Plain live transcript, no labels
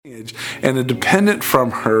and a dependent from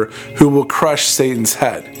her who will crush Satan's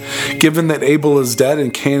head. Given that Abel is dead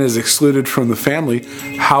and Cain is excluded from the family,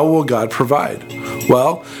 how will God provide?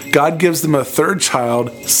 Well, God gives them a third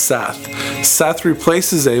child, Seth. Seth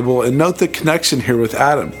replaces Abel, and note the connection here with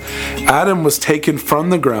Adam. Adam was taken from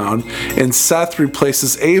the ground, and Seth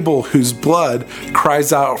replaces Abel, whose blood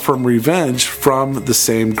cries out from revenge from the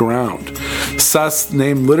same ground. Seth's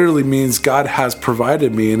name literally means God has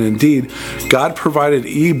provided me, and indeed, God provided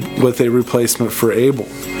Eve with a replacement for Abel.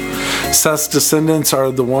 Seth's descendants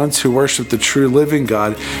are the ones who worship the true living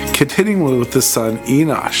God, continuing with his son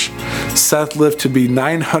Enosh. Seth lived to be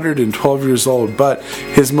 912 years old, but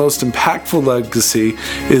his most impactful legacy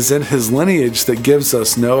is in his lineage that gives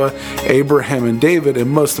us Noah, Abraham, and David, and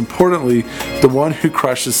most importantly, the one who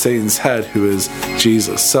crushes Satan's head, who is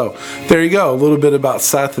Jesus. So there you go, a little bit about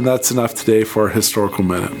Seth, and that's enough today for a historical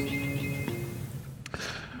minute.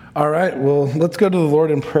 All right, well, let's go to the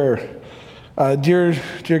Lord in prayer. Dear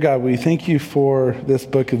God, we thank you for this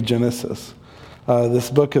book of Genesis, this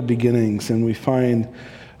book of beginnings, and we find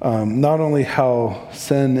not only how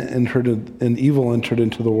sin entered and evil entered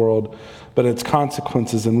into the world, but its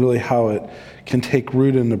consequences and really how it can take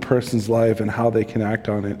root in a person's life and how they can act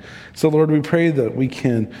on it. So, Lord, we pray that we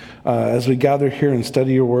can, as we gather here and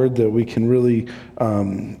study your word, that we can really,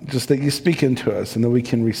 just that you speak into us and that we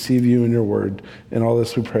can receive you in your word. In all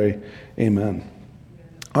this we pray, amen.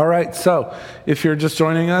 All right, so if you're just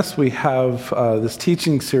joining us, we have this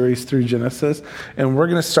teaching series through Genesis, and we're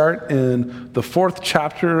going to start in the 4th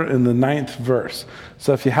chapter in the 9th verse.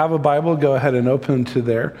 So if you have a Bible, go ahead and open to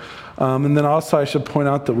there. And then also I should point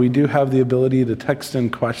out that we do have the ability to text in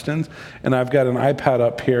questions, and I've got an iPad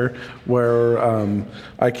up here where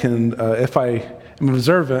I can, if I am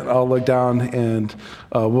observant, I'll look down and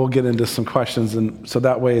we'll get into some questions, and so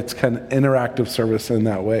that way it's kind of interactive service in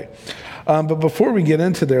that way. But before we get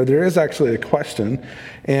into there is actually a question,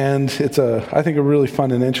 and it's I think a really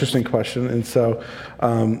fun and interesting question, and so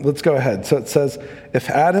let's go ahead. So it says, if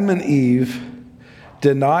Adam and Eve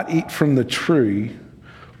did not eat from the tree,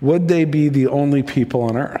 would they be the only people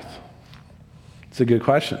on earth? It's a good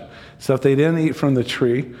question. So if they didn't eat from the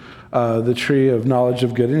tree of knowledge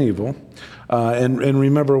of good and evil, and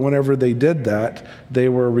remember, whenever they did that, they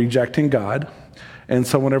were rejecting God. And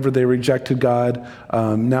so whenever they rejected God,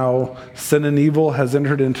 now sin and evil has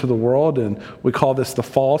entered into the world, and we call this the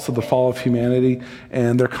fall, so the fall of humanity.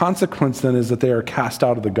 And their consequence then is that they are cast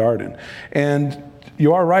out of the garden. And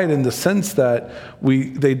you are right in the sense that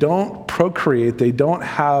they don't procreate, they don't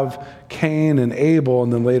have Cain and Abel,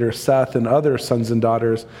 and then later Seth and other sons and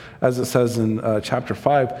daughters, as it says in chapter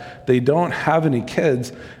 5. They don't have any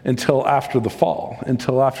kids until after the fall,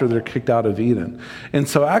 until after they're kicked out of Eden. And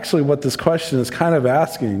so actually what this question is kind of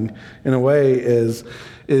asking, in a way, is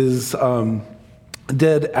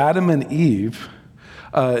did Adam and Eve,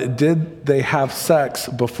 did they have sex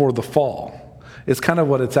before the fall? It's kind of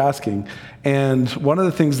what it's asking. And one of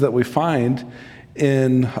the things that we find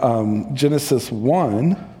in Genesis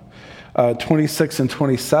 1, 26 and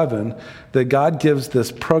 27, that God gives this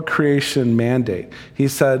procreation mandate. He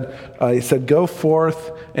said, go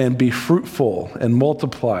forth and be fruitful and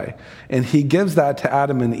multiply. And he gives that to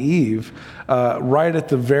Adam and Eve right at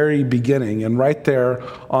the very beginning. And right there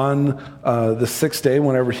on the 6th day,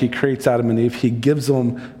 whenever he creates Adam and Eve, he gives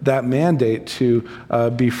them that mandate to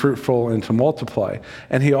be fruitful and to multiply.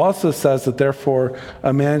 And he also says that therefore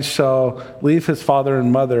a man shall leave his father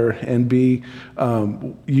and mother and be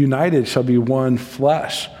united, shall be one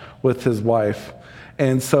flesh with his wife.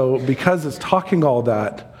 And so because it's talking all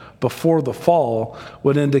that before the fall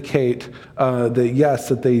would indicate that yes,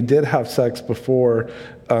 that they did have sex before,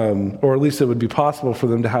 or at least it would be possible for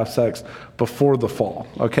them to have sex before the fall,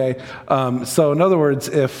 okay? So in other words,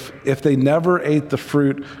 if they never ate the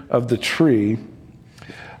fruit of the tree,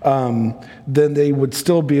 then they would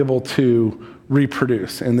still be able to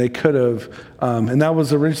reproduce, and they could have, and that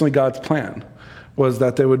was originally God's plan, was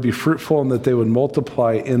that they would be fruitful and that they would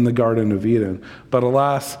multiply in the Garden of Eden. But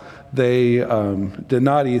alas, they did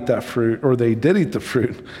not eat that fruit, or they did eat the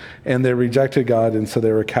fruit, and they rejected God, and so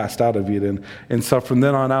they were cast out of Eden. And so from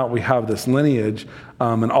then on out, we have this lineage,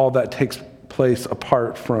 and all that takes place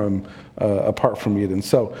apart from Eden.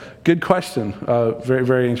 So good question. Very,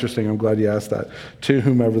 very interesting. I'm glad you asked that, to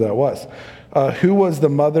whomever that was. Who was the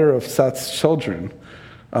mother of Seth's children?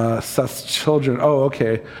 Seth's children. Oh,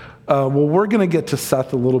 okay. Well, we're going to get to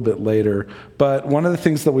Seth a little bit later, but one of the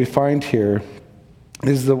things that we find here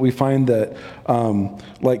is that we find that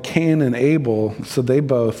like Cain and Abel, so they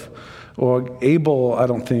both, well, Abel, I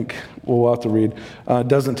don't think, we'll have to read,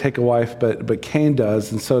 doesn't take a wife, but Cain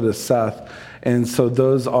does, and so does Seth. And so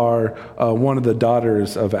those are one of the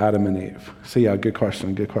daughters of Adam and Eve. So yeah, good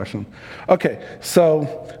question. Okay,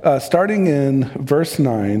 so starting in verse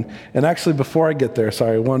 9, and actually before I get there,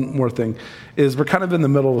 sorry, one more thing, is we're kind of in the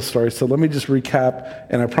middle of the story, so let me just recap,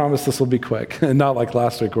 and I promise this will be quick, and not like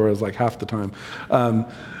last week where it was like half the time.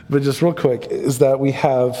 But just real quick, is that we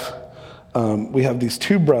have these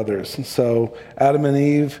two brothers. And so Adam and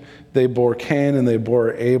Eve, they bore Cain and they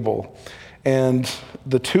bore Abel. And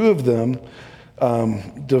the two of them,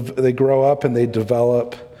 they grow up and they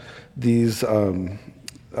develop these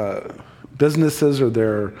businesses, or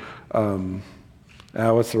their,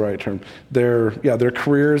 what's the right term? Their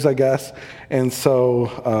careers, I guess. And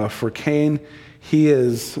so for Cain, he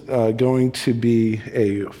is going to be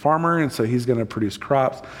a farmer, and so he's going to produce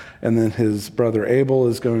crops. And then his brother Abel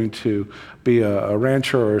is going to be a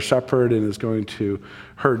rancher or a shepherd and is going to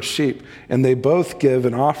herd sheep. And they both give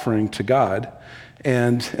an offering to God.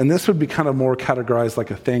 And this would be kind of more categorized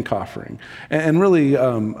like a thank offering. And really,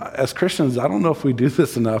 as Christians, I don't know if we do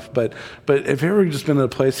this enough, but if you've ever just been in a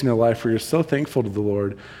place in your life where you're so thankful to the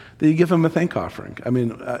Lord that you give him a thank offering. I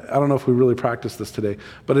mean, I don't know if we really practice this today,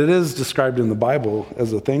 but it is described in the Bible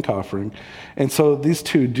as a thank offering. And so these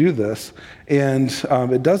two do this, and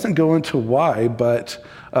it doesn't go into why, but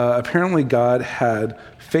apparently God had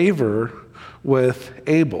favor with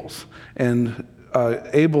Abel's. And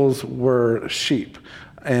Abel's were sheep,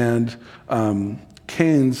 and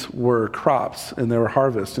Cain's were crops, and they were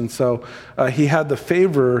harvest. And so he had the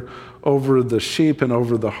favor over the sheep and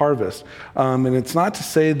over the harvest. And it's not to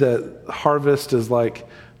say that harvest is like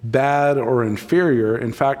bad or inferior.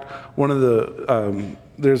 In fact, one of the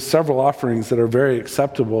there's several offerings that are very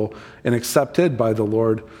acceptable and accepted by the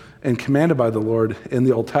Lord and commanded by the Lord in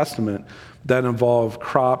the Old Testament that involve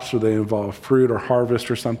crops, or they involve fruit or harvest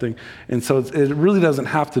or something. And so it really doesn't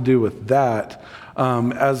have to do with that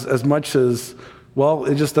as much as, well,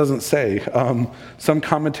 it just doesn't say. Some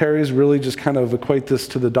commentaries really just kind of equate this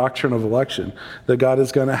to the doctrine of election, that God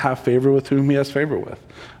is going to have favor with whom he has favor with.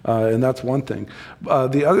 And that's one thing.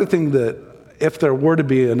 The other thing that, if there were to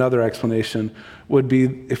be another explanation, would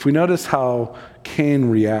be if we notice how Cain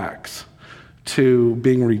reacts to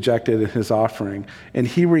being rejected in his offering. And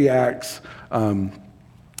he reacts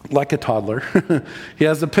like a toddler. He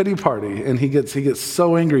has a pity party, and he gets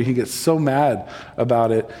so angry, he gets so mad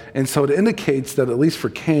about it. And so it indicates that, at least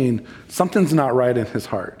for Cain, something's not right in his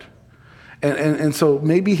heart. And so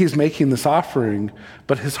maybe he's making this offering,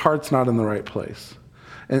 but his heart's not in the right place.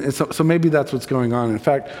 And so maybe that's what's going on. In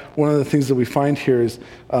fact, one of the things that we find here is,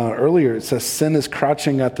 earlier it says sin is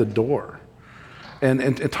crouching at the door.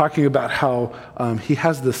 And talking about how he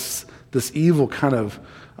has this evil kind of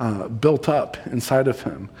built up inside of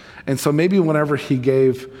him. And so maybe whenever he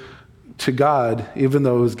gave to God, even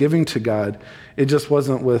though it was giving to God, it just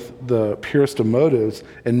wasn't with the purest of motives,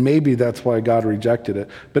 and maybe that's why God rejected it.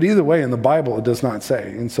 But either way, in the Bible, it does not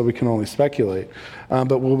say, and so we can only speculate.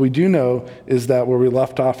 But what we do know is that where we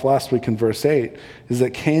left off last week in verse 8 is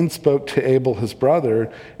that Cain spoke to Abel, his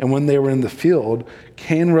brother, and when they were in the field,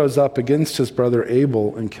 Cain rose up against his brother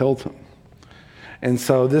Abel and killed him. And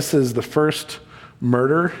so this is the first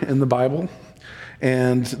murder in the Bible,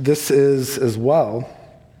 and this is as well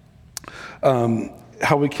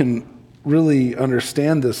how we can really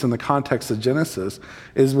understand this in the context of Genesis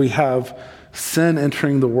is we have sin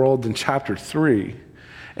entering the world in chapter 3.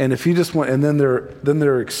 And if you just want, and then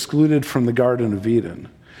they're excluded from the Garden of Eden.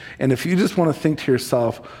 And if you just want to think to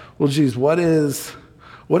yourself, well, geez, what is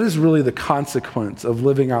really the consequence of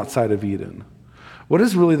living outside of Eden? What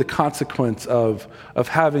is really the consequence of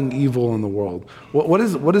having evil in the world? What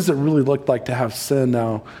does it really look like to have sin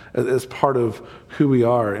now as part of who we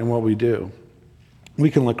are and what we do? We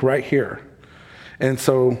can look right here. And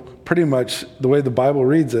so pretty much the way the Bible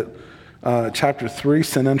reads it, chapter 3,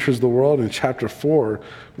 sin enters the world. In chapter 4,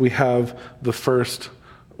 we have the first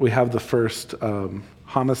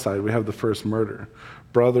homicide. We have the first murder,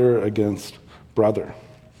 brother against brother.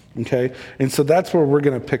 Okay? And so that's where we're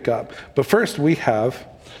going to pick up. But first we have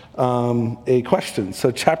a question.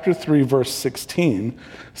 So chapter 3, verse 16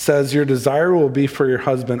 says, your desire will be for your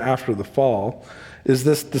husband after the fall. Is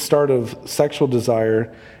this the start of sexual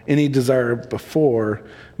desire? Any desire before?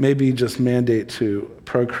 Maybe just mandate to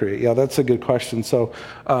procreate? Yeah, that's a good question. So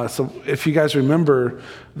if you guys remember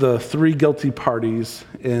the three guilty parties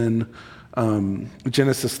in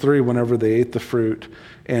Genesis 3, whenever they ate the fruit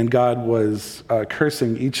and God was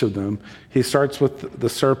cursing each of them, he starts with the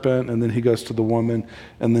serpent, and then he goes to the woman,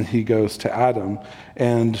 and then he goes to Adam.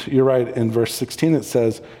 And you're right, in verse 16 it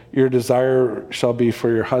says, your desire shall be for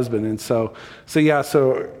your husband. And so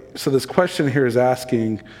this question here is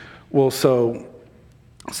asking, well, so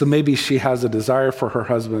So maybe she has a desire for her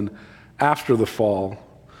husband after the fall,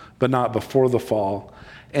 but not before the fall.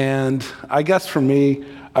 And I guess for me,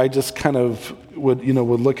 I just kind of would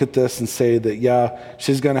look at this and say that, yeah,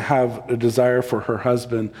 she's going to have a desire for her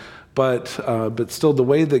husband, but still the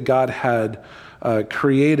way that God had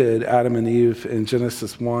created Adam and Eve in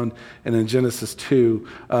Genesis 1 and in Genesis 2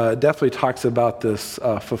 definitely talks about this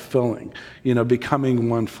fulfilling, becoming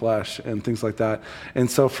one flesh and things like that. And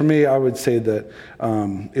so for me, I would say that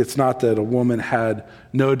it's not that a woman had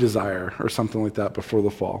no desire or something like that before the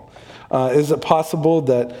fall. Is it possible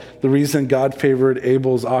that the reason God favored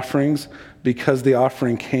Abel's offerings because the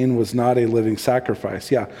offering Cain was not a living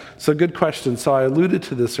sacrifice? Yeah, so good question. So I alluded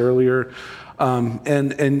to this earlier.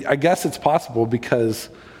 And I guess it's possible because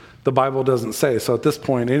the Bible doesn't say. So at this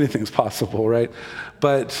point, anything's possible, right?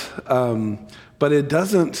 But it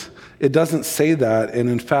doesn't say that. And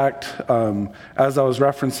in fact, as I was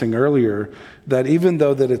referencing earlier, that even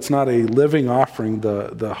though that it's not a living offering,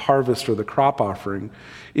 the harvest or the crop offering,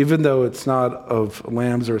 even though it's not of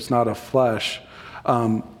lambs or it's not of flesh,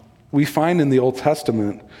 we find in the Old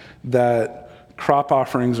Testament that crop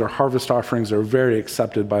offerings or harvest offerings are very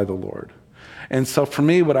accepted by the Lord. And so for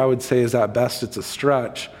me, what I would say is at best it's a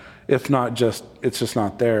stretch, if not just, it's just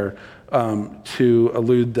not there, to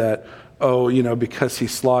allude that, because he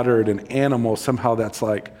slaughtered an animal, somehow that's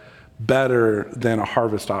like better than a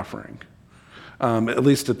harvest offering. At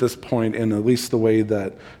least at this point, and at least the way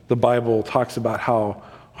that the Bible talks about how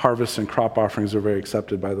harvest and crop offerings are very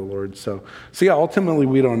accepted by the Lord. So yeah, ultimately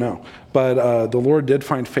we don't know. But the Lord did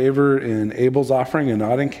find favor in Abel's offering and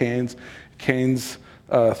not in Cain's. Cain's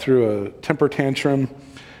threw a temper tantrum,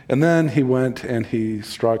 and then he went and he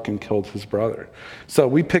struck and killed his brother. So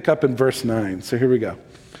we pick up in verse 9. So here we go.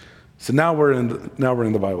 So now we're in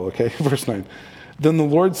the Bible, okay? Verse 9. Then the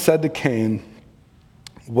Lord said to Cain,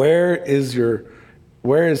 Where is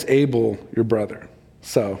Abel, your brother?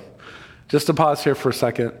 So just to pause here for a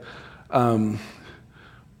second.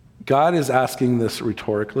 God is asking this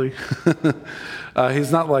rhetorically.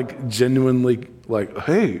 He's not like genuinely like,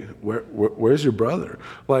 hey, where's your brother?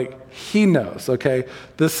 Like, he knows, okay?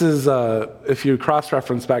 This is, if you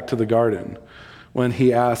cross-reference back to the garden, when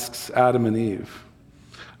he asks Adam and Eve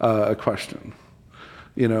a question,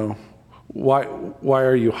 why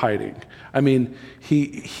are you hiding? I mean,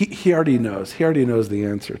 he already knows. He already knows the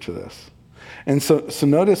answer to this. And so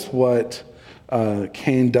notice what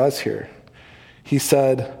Cain does here. He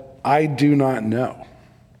said, I do not know.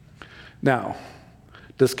 Now,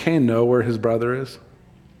 does Cain know where his brother is?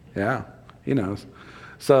 Yeah, he knows.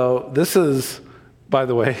 So this is, by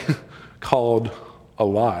the way, called a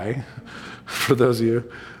lie, for those of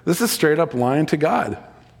you. This is straight up lying to God.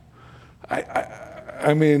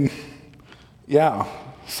 I mean, yeah.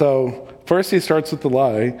 So first he starts with the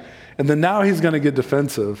lie, and then now he's going to get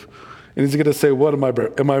defensive. And he's going to say, what am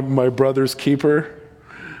I my brother's keeper?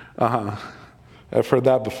 I've heard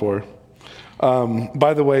that before.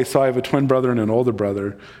 By the way, so I have a twin brother and an older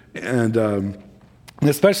brother, and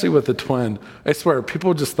especially with the twin, I swear,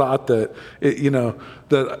 people just thought that,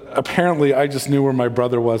 that apparently I just knew where my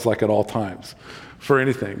brother was like at all times for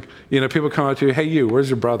anything. People come up to you, hey, where's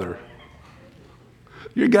your brother?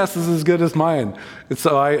 Your guess is as good as mine. And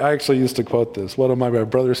so I actually used to quote this, what am I, my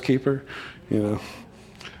brother's keeper?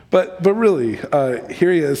 But really,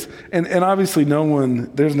 here he is, and obviously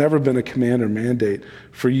there's never been a command or mandate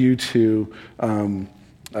for you to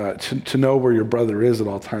know where your brother is at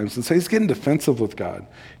all times. And so he's getting defensive with God.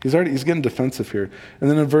 He's getting defensive here.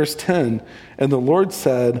 And then in verse 10, and the Lord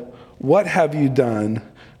said, what have you done?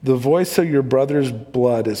 The voice of your brother's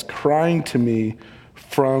blood is crying to me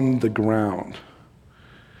from the ground.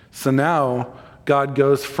 So now God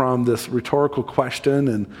goes from this rhetorical question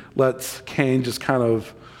and lets Cain just kind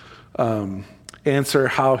of answer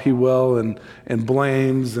how he will and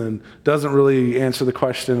blames and doesn't really answer the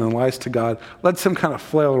question and lies to God, lets him kind of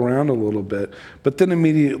flail around a little bit, but then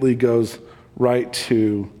immediately goes right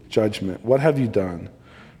to judgment. What have you done?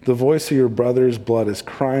 The voice of your brother's blood is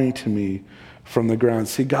crying to me from the ground.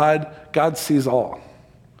 See, God sees all,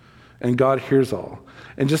 and God hears all.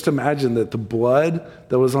 And just imagine that the blood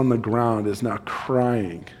that was on the ground is now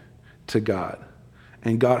crying to God,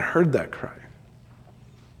 and God heard that cry.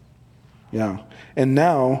 Yeah. And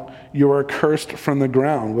now you are cursed from the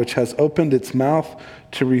ground, which has opened its mouth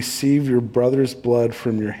to receive your brother's blood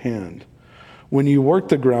from your hand. When you work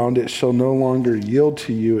the ground, it shall no longer yield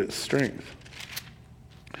to you its strength.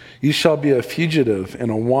 You shall be a fugitive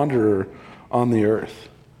and a wanderer on the earth.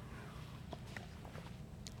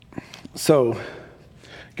 So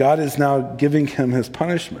God is now giving him his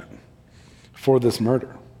punishment for this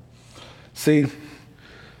murder. See,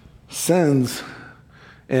 sins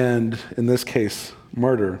and in this case,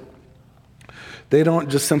 murder, they don't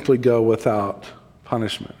just simply go without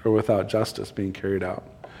punishment or without justice being carried out.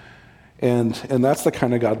 And that's the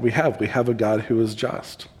kind of God we have. We have a God who is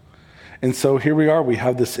just. And so here we are, we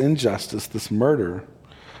have this injustice, this murder,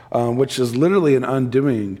 which is literally an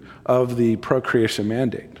undoing of the procreation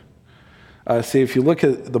mandate. See, if you look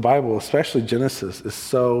at the Bible, especially Genesis, is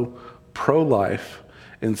so pro-life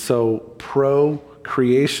and so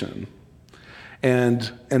pro-creation.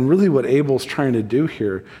 And really what Abel's trying to do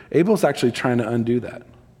here, Abel's actually trying to undo that.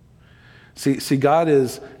 See, God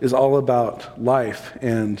is all about life,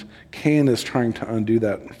 and Cain is trying to undo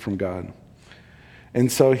that from God.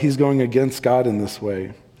 And so he's going against God in this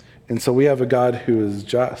way. And so we have a God who is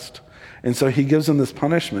just. And so he gives him this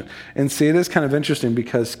punishment. And see, it is kind of interesting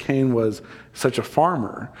because Cain was such a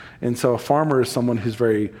farmer. And so a farmer is someone who's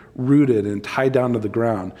very rooted and tied down to the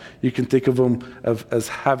ground. You can think of them as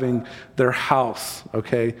having their house,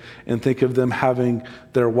 okay? And think of them having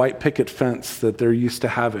their white picket fence that they're used to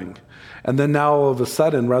having. And then now all of a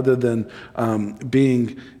sudden, rather than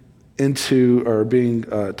being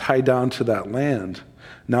tied down to that land,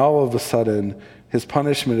 now all of a sudden, his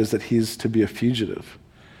punishment is that he's to be a fugitive.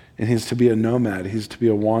 And he's to be a nomad. He's to be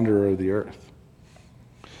a wanderer of the earth.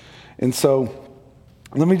 And so,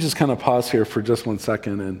 let me just kind of pause here for just 1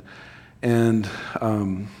 second. And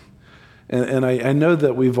I know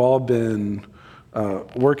that we've all been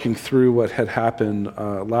working through what had happened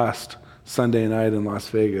last Sunday night in Las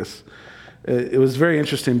Vegas. It was very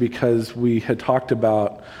interesting because we had talked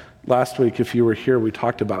about, last week, if you were here, we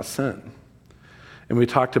talked about sin. And we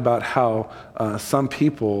talked about how some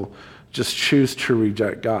people just choose to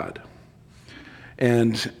reject God.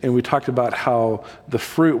 And we talked about how the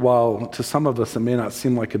fruit, while to some of us it may not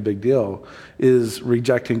seem like a big deal, is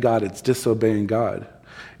rejecting God. It's disobeying God.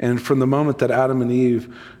 And from the moment that Adam and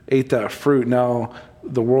Eve ate that fruit, now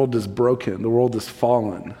the world is broken. The world is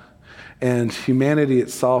fallen. And humanity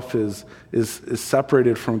itself is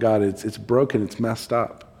separated from God. It's broken. It's messed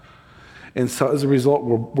up. And so as a result,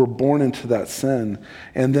 we're born into that sin.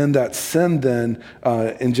 And then that sin then,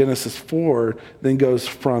 in Genesis 4, then goes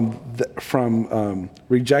from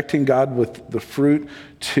rejecting God with the fruit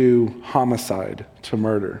to homicide, to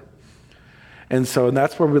murder. And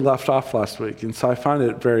that's where we left off last week. And so I find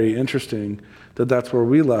it very interesting that that's where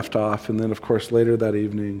we left off. And then, of course, later that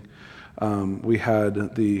evening, we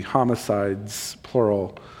had the homicides,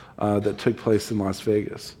 plural, that took place in Las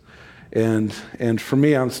Vegas. And for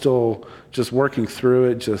me, I'm still just working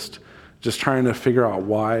through it, just trying to figure out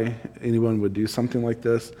why anyone would do something like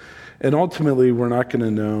this. And ultimately, we're not going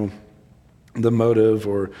to know the motive,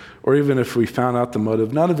 or even if we found out the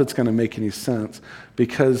motive, none of it's going to make any sense,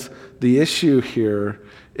 because the issue here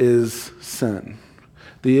is sin.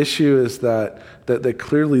 The issue is that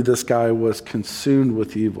clearly this guy was consumed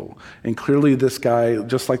with evil. And clearly this guy,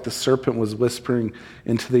 just like the serpent was whispering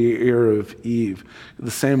into the ear of Eve,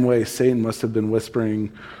 the same way Satan must have been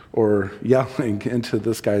whispering or yelling into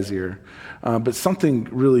this guy's ear. But something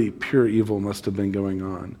really pure evil must have been going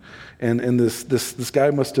on. And this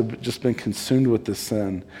guy must have just been consumed with this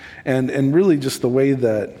sin. And really just the way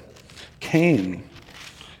that Cain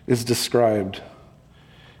is described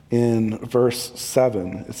in verse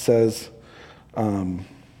 7, it says, and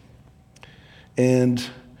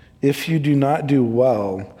if you do not do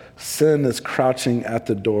well, sin is crouching at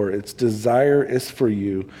the door. Its desire is for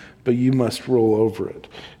you, but you must rule over it.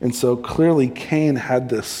 And so clearly Cain had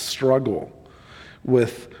this struggle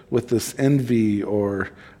with this envy or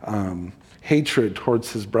hatred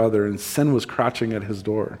towards his brother, and sin was crouching at his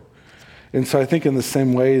door. And so I think in the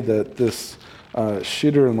same way that this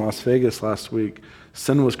shooter in Las Vegas last week,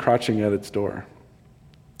 sin was crouching at his door.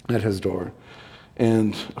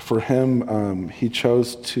 And for him, he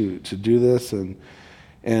chose to do this, and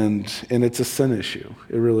it's a sin issue.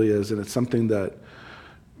 It really is. And it's something that,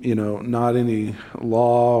 not any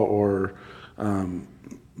law or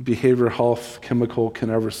behavioral health chemical can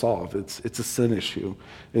ever solve. It's a sin issue,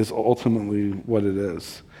 is ultimately what it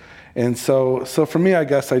is. And so for me, I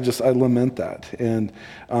guess I lament that, and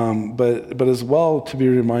but as well to be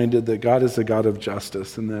reminded that God is a God of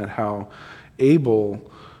justice, and that how Abel's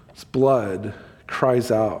blood cries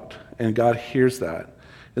out, and God hears that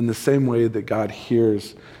in the same way that God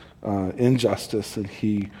hears injustice, and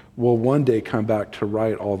He will one day come back to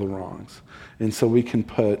right all the wrongs. And so we can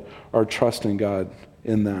put our trust in God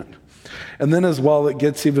in that. And then as well, it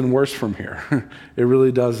gets even worse from here. It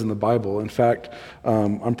really does in the Bible. In fact,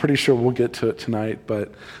 I'm pretty sure we'll get to it tonight,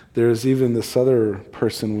 but there's even this other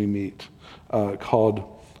person we meet called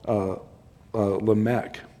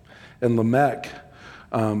Lamech. And Lamech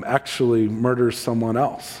actually murders someone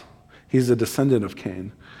else. He's a descendant of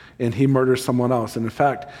Cain. and he murders someone else. And in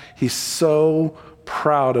fact, he's so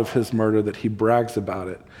proud of his murder that he brags about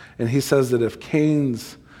it. And he says that if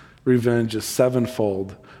Cain's revenge is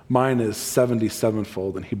sevenfold, mine is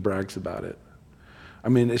 77-fold, and he brags about it. I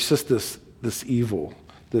mean, it's just this evil,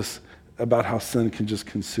 this about how sin can just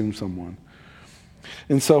consume someone.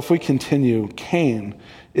 And so if we continue, Cain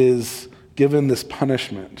is given this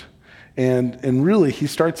punishment. And really, he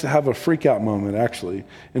starts to have a freak out moment, actually.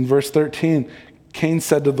 In verse 13, Cain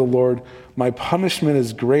said to the Lord, "My punishment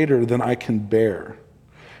is greater than I can bear.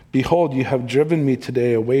 Behold, you have driven me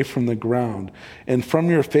today away from the ground, and from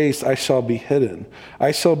your face I shall be hidden.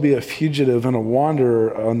 I shall be a fugitive and a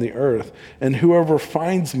wanderer on the earth, and whoever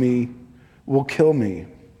finds me will kill me."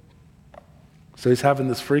 So he's having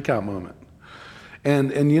this freak out moment.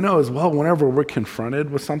 And as well, whenever we're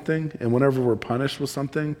confronted with something and whenever we're punished with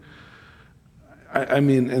something, I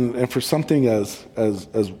mean, and for something as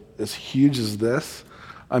huge as this,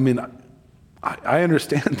 I mean, I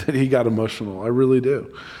understand that he got emotional. I really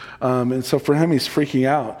do. And so for him, he's freaking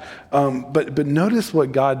out. But notice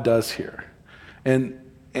what God does here. And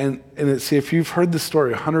see, if you've heard this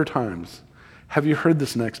story 100 times, have you heard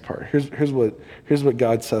this next part? Here's what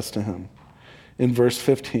God says to him in verse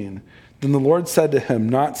 15. Then the Lord said to him,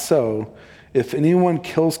 "Not so. If anyone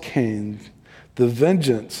kills Cain, the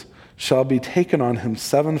vengeance shall be taken on him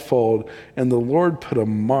sevenfold." And the Lord put a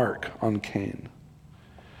mark on Cain,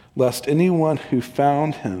 lest anyone who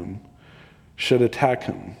found him should attack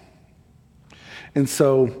him. And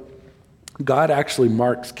so God actually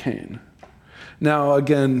marks Cain. Now,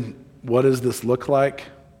 again, what does this look like?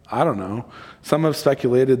 I don't know. Some have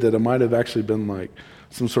speculated that it might have actually been like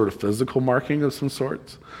some sort of physical marking of some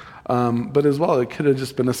sorts. But as well, it could have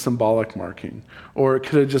just been a symbolic marking, or it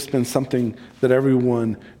could have just been something that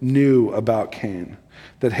everyone knew about Cain.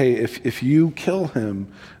 That, hey, if you kill him,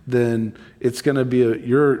 then it's going to be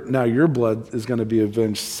your blood is going to be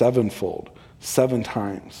avenged sevenfold, 7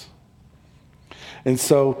 times. And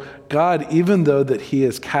so God, even though that he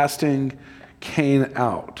is casting Cain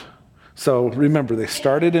out, so remember, they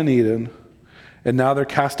started in Eden, and now they're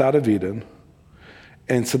cast out of Eden,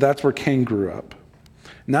 and so that's where Cain grew up.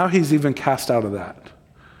 Now he's even cast out of that.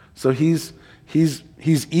 So he's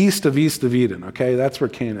east of Eden, okay? That's where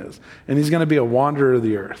Cain is. And he's going to be a wanderer of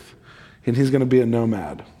the earth. And he's going to be a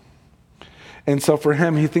nomad. And so for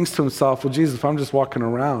him, he thinks to himself, well, Jesus, if I'm just walking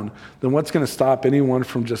around, then what's going to stop anyone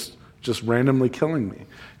from just randomly killing me?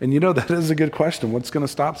 And that is a good question. What's going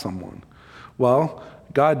to stop someone? Well,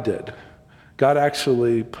 God did. God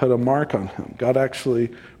actually put a mark on him. God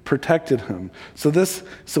actually protected him. So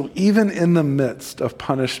even in the midst of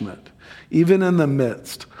punishment, even in the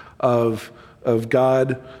midst of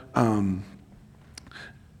God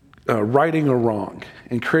righting a wrong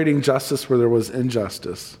and creating justice where there was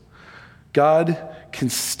injustice, God can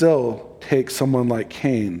still take someone like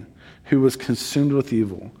Cain, who was consumed with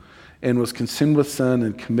evil and was consumed with sin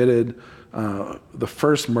and committed the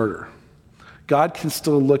first murder. God can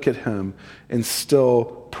still look at him and still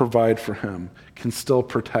provide for him, can still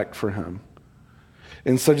protect for him.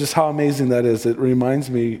 And so just how amazing that is, it reminds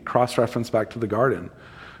me, cross-reference back to the garden,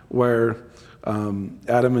 where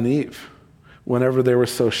Adam and Eve, whenever they were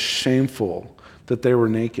so shameful that they were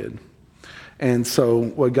naked. And so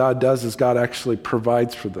what God does is God actually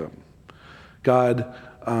provides for them. God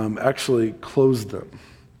actually clothes them.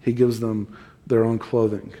 He gives them their own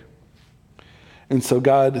clothing. And so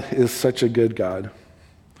God is such a good God.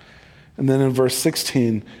 And then in verse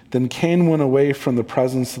 16, then Cain went away from the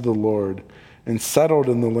presence of the Lord and settled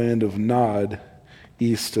in the land of Nod,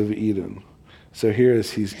 east of Eden. So here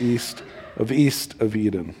he's east of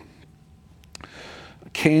Eden.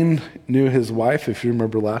 Cain knew his wife, if you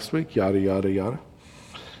remember last week, yada, yada, yada.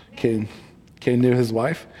 Cain knew his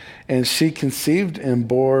wife, and she conceived and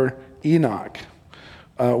bore Enoch.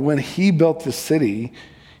 When he built the city,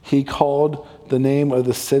 he called the name of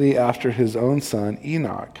the city after his own son,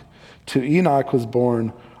 Enoch. To Enoch was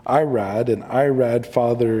born Irad, and Irad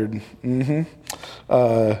fathered Mehuel,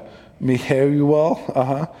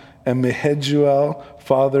 and Mehuel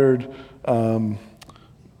fathered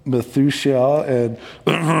Methuselah, and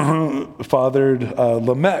fathered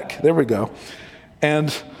Lamech. There we go.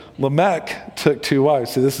 And Lamech took 2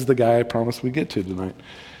 wives. So this is the guy I promised we'd get to tonight.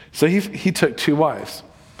 So he took 2 wives.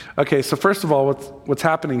 Okay, so first of all, what's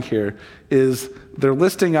happening here is they're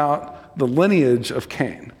listing out the lineage of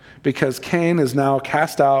Cain, because Cain is now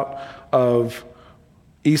cast out of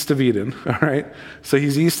east of Eden, all right? So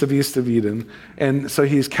he's east of Eden. And so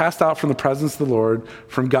he's cast out from the presence of the Lord,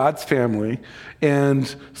 from God's family.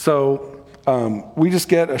 And so we just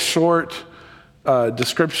get a short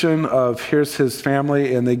description of here's his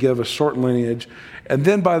family, and they give a short lineage. And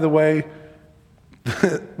then, by the way,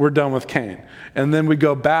 we're done with Cain. And then we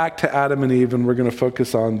go back to Adam and Eve, and we're going to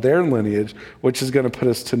focus on their lineage, which is going to put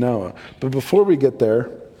us to Noah. But before we get there,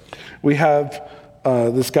 we have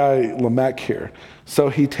this guy Lamech here. So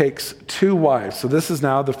he takes 2 wives. So this is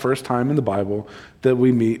now the first time in the Bible that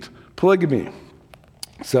we meet polygamy.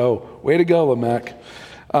 So way to go, Lamech.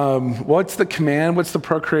 What's the command? What's the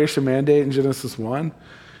procreation mandate in Genesis 1?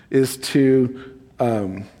 Is to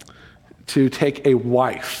take a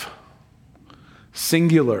wife.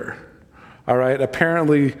 Singular. All right.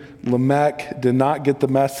 Apparently, Lamech did not get the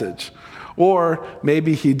message. Or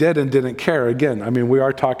maybe he did and didn't care. Again, I mean, we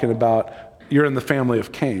are talking about you're in the family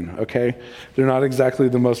of Cain, okay? They're not exactly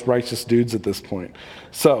the most righteous dudes at this point.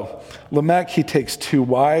 So, Lamech, he takes 2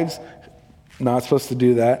 wives. Not supposed to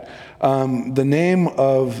do that. The name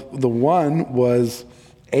of the one was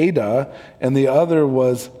Ada, and the other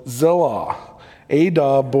was Zillah.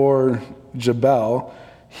 Ada bore Jabal.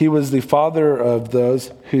 He was the father of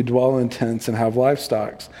those who dwell in tents and have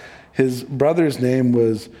livestock. His brother's name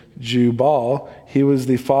was Jubal. He was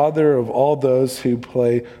the father of all those who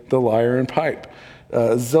play the lyre and pipe.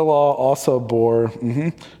 Zillah also bore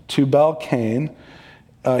Tubal Cain.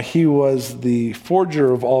 He was the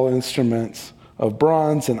forger of all instruments of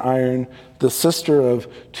bronze and iron. The sister of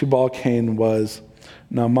Tubal Cain was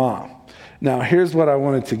Naamah. Now, here's what I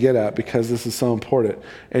wanted to get at, because this is so important.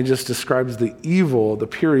 It just describes the evil, the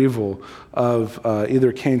pure evil of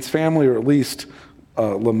either Cain's family or at least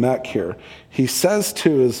Lamech here. He says to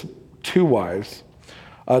his 2 wives,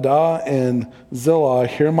 Ada and Zillah,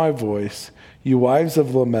 hear my voice. You wives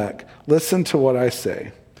of Lamech, listen to what I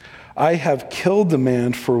say. I have killed a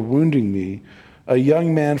man for wounding me, a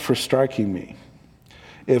young man for striking me.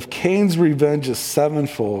 If Cain's revenge is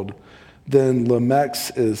 7-fold, then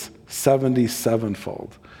Lamech's is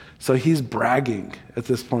 77-fold. So he's bragging at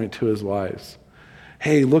this point to his wives.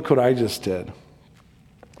 Hey, look what I just did.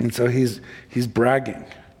 And so he's bragging.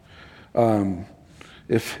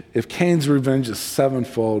 If Cain's revenge is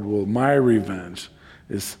 7-fold, well, my revenge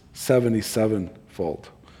is 77-fold.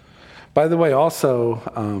 By the way,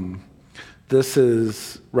 also, this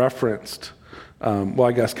is referenced,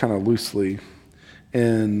 I guess kind of loosely,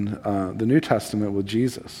 in the New Testament with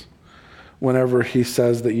Jesus. Whenever he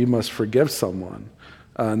says that you must forgive someone,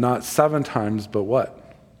 not 7 times, but what?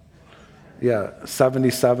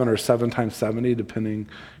 77 or 7 times 70, depending,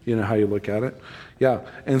 how you look at it. Yeah,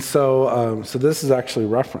 and so this is actually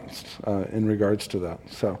referenced in regards to that.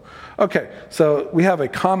 So, okay, so we have a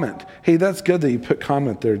comment. Hey, that's good that you put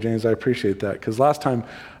comment there, James. I appreciate that, because last time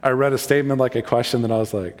I read a statement like a question, and I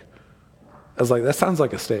was like, that sounds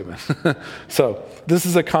like a statement. So this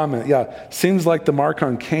is a comment. Yeah, seems like the mark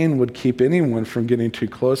on Cain would keep anyone from getting too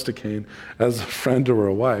close to Cain as a friend or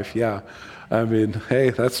a wife. Yeah, I mean,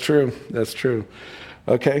 hey, that's true. That's true.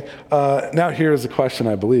 Okay, now here's a question,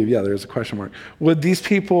 I believe. Yeah, there's a question mark. Would these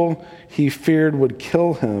people he feared would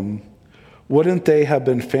kill him, wouldn't they have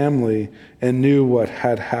been family and knew what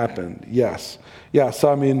had happened? Yes. Yeah,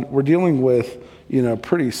 so I mean, we're dealing with,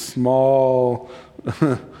 pretty small...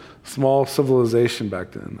 small civilization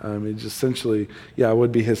back then. I mean, just essentially, it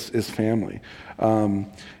would be his family. And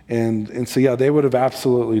so, they would have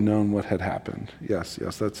absolutely known what had happened. Yes,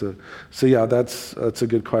 that's a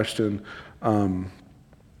good question. And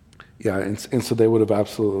so they would have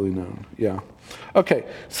absolutely known. Yeah. Okay,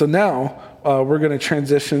 so now we're going to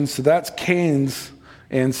transition. So that's Cain's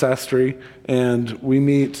ancestry, and we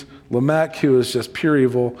meet Lamech, who is just pure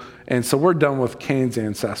evil. And so we're done with Cain's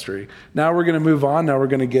ancestry. Now we're going to move on. Now we're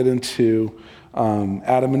going to get into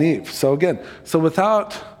Adam and Eve. So they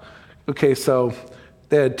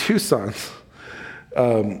had 2 sons,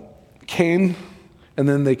 Cain, and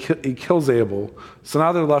then he kills Abel. So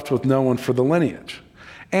now they're left with no one for the lineage.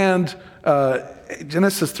 And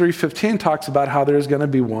Genesis 3:15 talks about how there's going to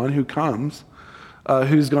be one who comes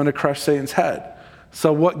who's going to crush Satan's head.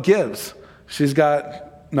 So what gives? She's got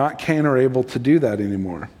not Cain or Abel to do that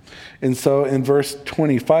anymore. And so in verse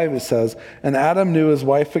 25 it says, and Adam knew his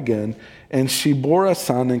wife again, and she bore a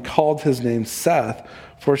son and called his name Seth,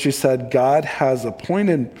 for she said, God has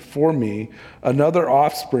appointed for me another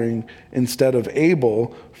offspring instead of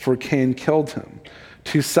Abel, for Cain killed him.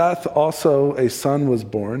 To Seth also a son was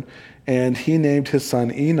born, and he named his son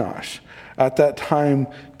Enosh. At that time,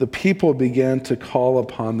 the people began to call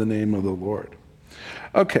upon the name of the Lord.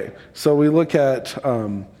 Okay, so we look at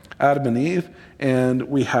Adam and Eve, and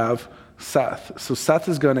we have Seth. So Seth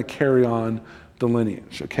is going to carry on the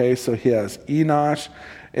lineage. Okay, so he has Enosh,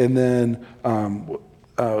 and then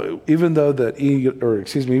even though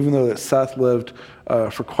that Seth lived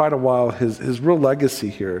for quite a while, his real legacy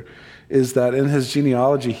here is that in his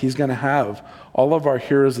genealogy, he's going to have all of our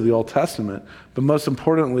heroes of the Old Testament, but most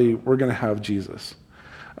importantly, we're going to have Jesus.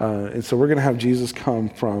 And so we're going to have Jesus come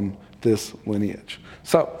from this lineage.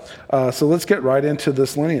 So let's get right into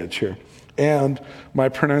this lineage here. And my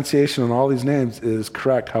pronunciation on all these names is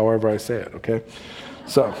correct, however I say it, okay?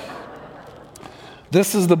 So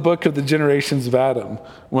this is the book of the generations of Adam.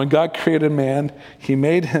 When God created man, he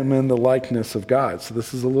made him in the likeness of God. So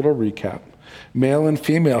this is a little recap. Male and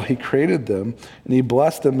female, he created them, and he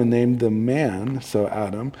blessed them and named them man, so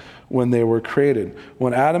Adam, when they were created.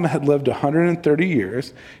 When Adam had lived 130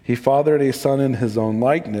 years, he fathered a son in his own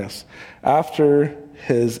likeness, after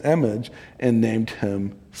his image, and named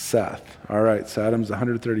him Seth. All right, so Adam's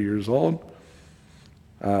 130 years old,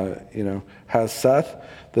 has Seth.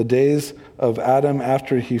 The days of Adam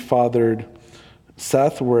after he fathered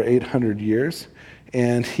Seth were 800 years,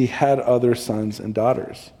 and he had other sons and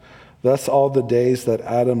daughters. Thus all the days that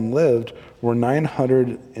Adam lived were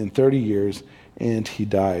 930 years, and he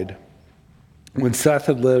died. When Seth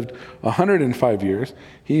had lived 105 years,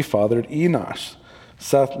 he fathered Enosh.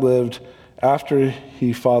 Seth lived after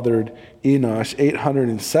he fathered Enosh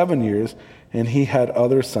 807 years, and he had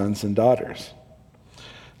other sons and daughters.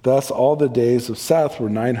 Thus all the days of Seth were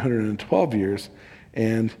 912 years,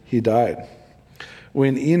 and he died.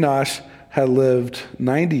 When Enosh had lived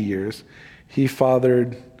 90 years, he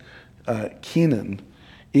fathered Kenan.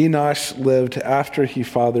 Enosh lived after he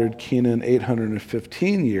fathered Kenan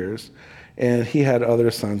 815 years, and he had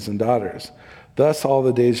other sons and daughters. Thus all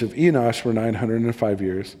the days of Enosh were 905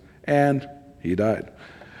 years, and he died.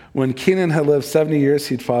 When Kenan had lived 70 years,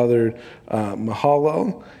 he fathered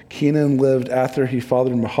Mahalalel. Kenan lived after he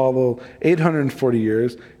fathered Mahalalel 840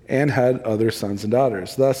 years, and had other sons and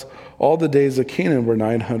daughters. Thus all the days of Kenan were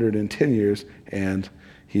 910 years, and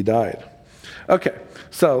he died. Okay,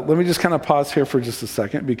 so let me just kind of pause here for just a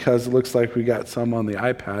second, because it looks like we got some on the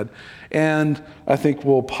iPad, and I think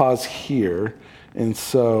we'll pause here. And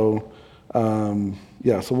so, so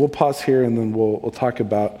we'll pause here, and then we'll talk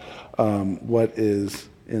about what is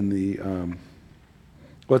in the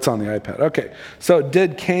what's on the iPad. Okay, so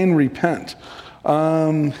did Cain repent?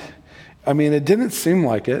 It didn't seem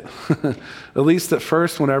like it. At least at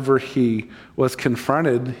first, whenever he was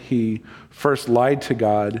confronted, he first lied to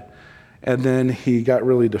God, and then he got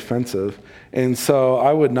really defensive. And so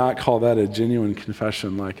I would not call that a genuine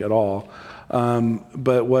confession, at all.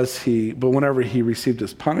 But whenever he received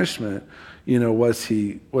his punishment, was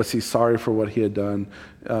he sorry for what he had done?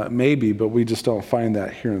 Maybe, but we just don't find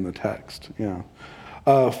that here in the text.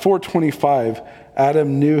 4:25,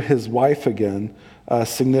 Adam knew his wife again.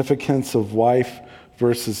 Significance of wife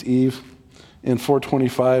versus Eve in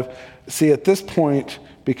 4:25. See, at this point,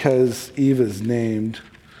 because Eve is named,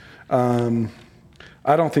 I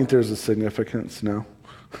don't think there's a significance, no.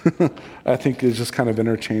 I think it's just kind of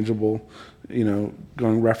interchangeable,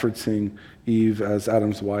 referencing Eve as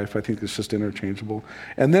Adam's wife. I think it's just interchangeable.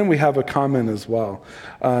 And then we have a comment as well.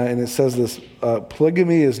 And it says this,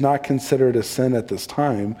 polygamy is not considered a sin at this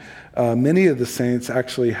time. Many of the saints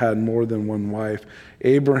actually had more than one wife.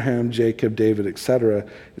 Abraham, Jacob, David, etc.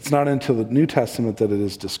 It's not until the New Testament that it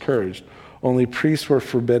is discouraged. Only priests were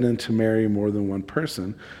forbidden to marry more than one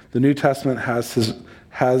person. The New Testament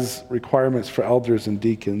has requirements for elders and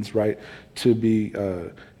deacons, right, to be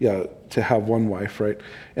to have one wife, right?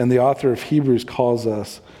 And the author of Hebrews calls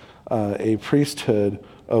us a priesthood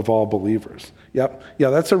of all believers. Yep, yeah,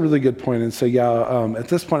 that's a really good point. And so, at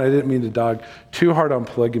this point, I didn't mean to dog too hard on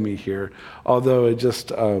polygamy here, although it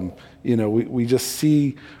just, we just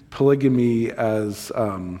see polygamy as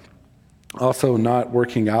also not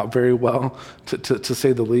working out very well, to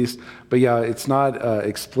say the least. But it's not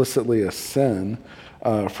explicitly a sin,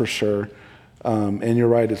 for sure. And you're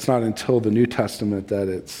right, it's not until the New Testament that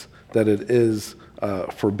it is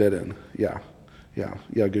forbidden. Yeah,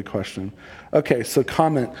 good question. Okay, so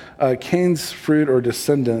comment. Cain's fruit or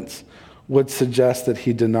descendants would suggest that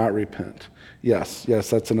he did not repent. Yes,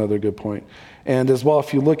 that's another good point. And as well,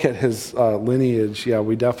 if you look at his lineage,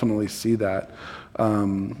 we definitely see that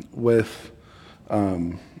with,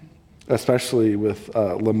 especially with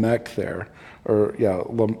Lamech there,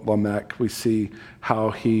 Lamech, we see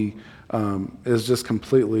how he is just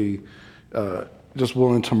completely just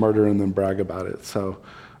willing to murder and then brag about it. So,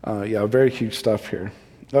 very huge stuff here.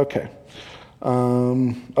 Okay.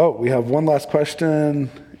 We have one last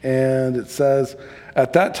question, and it says,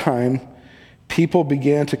 at that time, people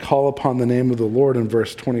began to call upon the name of the Lord in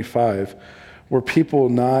verse 25. Were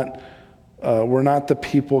not the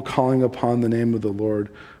people calling upon the name of the Lord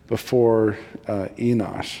before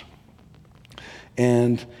Enosh?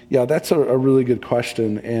 And that's a really good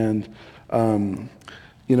question. And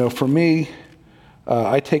For me,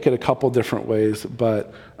 I take it a couple different ways,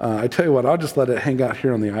 but I tell you what, I'll just let it hang out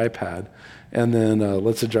here on the iPad, and then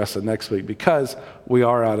let's address it next week because we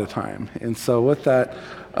are out of time. And so with that,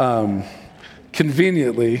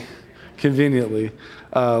 conveniently,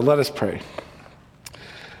 let us pray.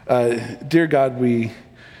 Dear God, we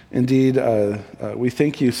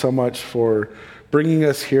thank you so much for bringing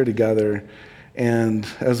us here together, and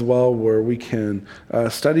as well where we can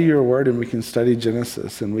study your word, and we can study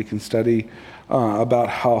Genesis, and we can study about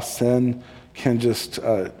how sin can just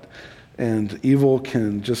and evil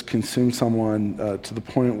can just consume someone to the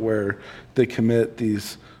point where they commit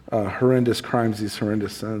these horrendous crimes, these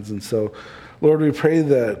horrendous sins. And so, Lord, we pray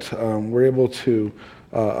that we're able to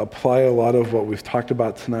apply a lot of what we've talked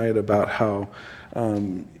about tonight about how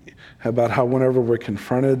whenever we're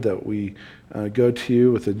confronted that we go to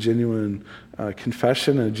you with a genuine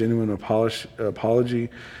confession and a genuine apology.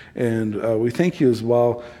 And we thank you as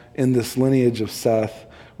well in this lineage of Seth.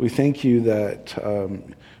 We thank you that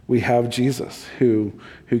we have Jesus who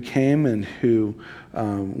came and who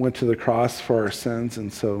went to the cross for our sins.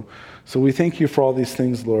 And so we thank you for all these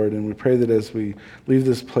things, Lord, and we pray that as we leave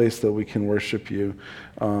this place that we can worship you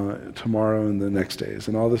tomorrow and the next days.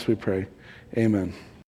 And all this we pray. Amen.